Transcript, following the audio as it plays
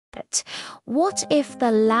But what if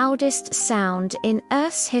the loudest sound in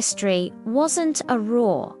Earth's history wasn't a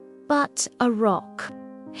roar, but a rock?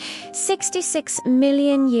 66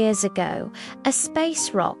 million years ago, a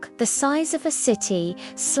space rock the size of a city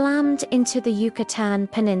slammed into the Yucatan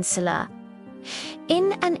Peninsula.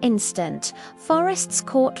 In an instant, forests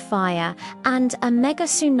caught fire and a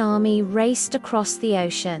mega-tsunami raced across the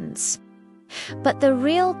oceans. But the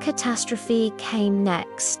real catastrophe came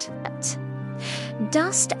next.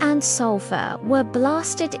 Dust and sulfur were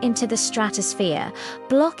blasted into the stratosphere,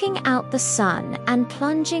 blocking out the sun and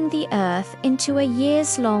plunging the Earth into a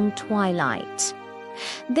years-long twilight.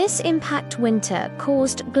 This impact winter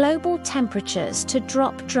caused global temperatures to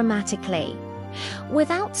drop dramatically.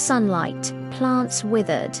 Without sunlight, plants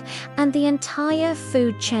withered, and the entire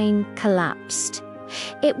food chain collapsed.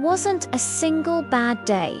 It wasn't a single bad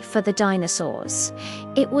day for the dinosaurs.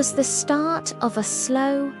 It was the start of a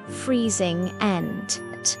slow, freezing end.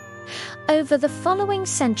 Over the following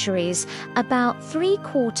centuries, about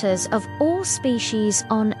 3/4 of all species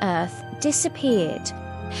on Earth disappeared.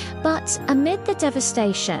 But amid the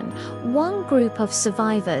devastation, one group of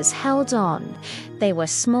survivors held on. They were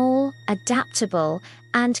small, adaptable,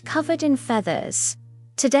 and covered in feathers.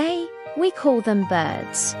 Today, we call them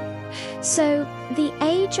birds. So, the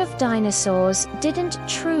age of dinosaurs didn't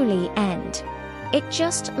truly end. It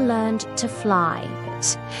just learned to fly.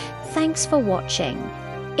 Thanks for watching.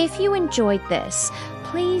 If you enjoyed this,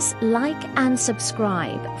 please like and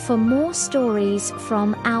subscribe for more stories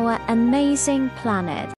from our amazing planet.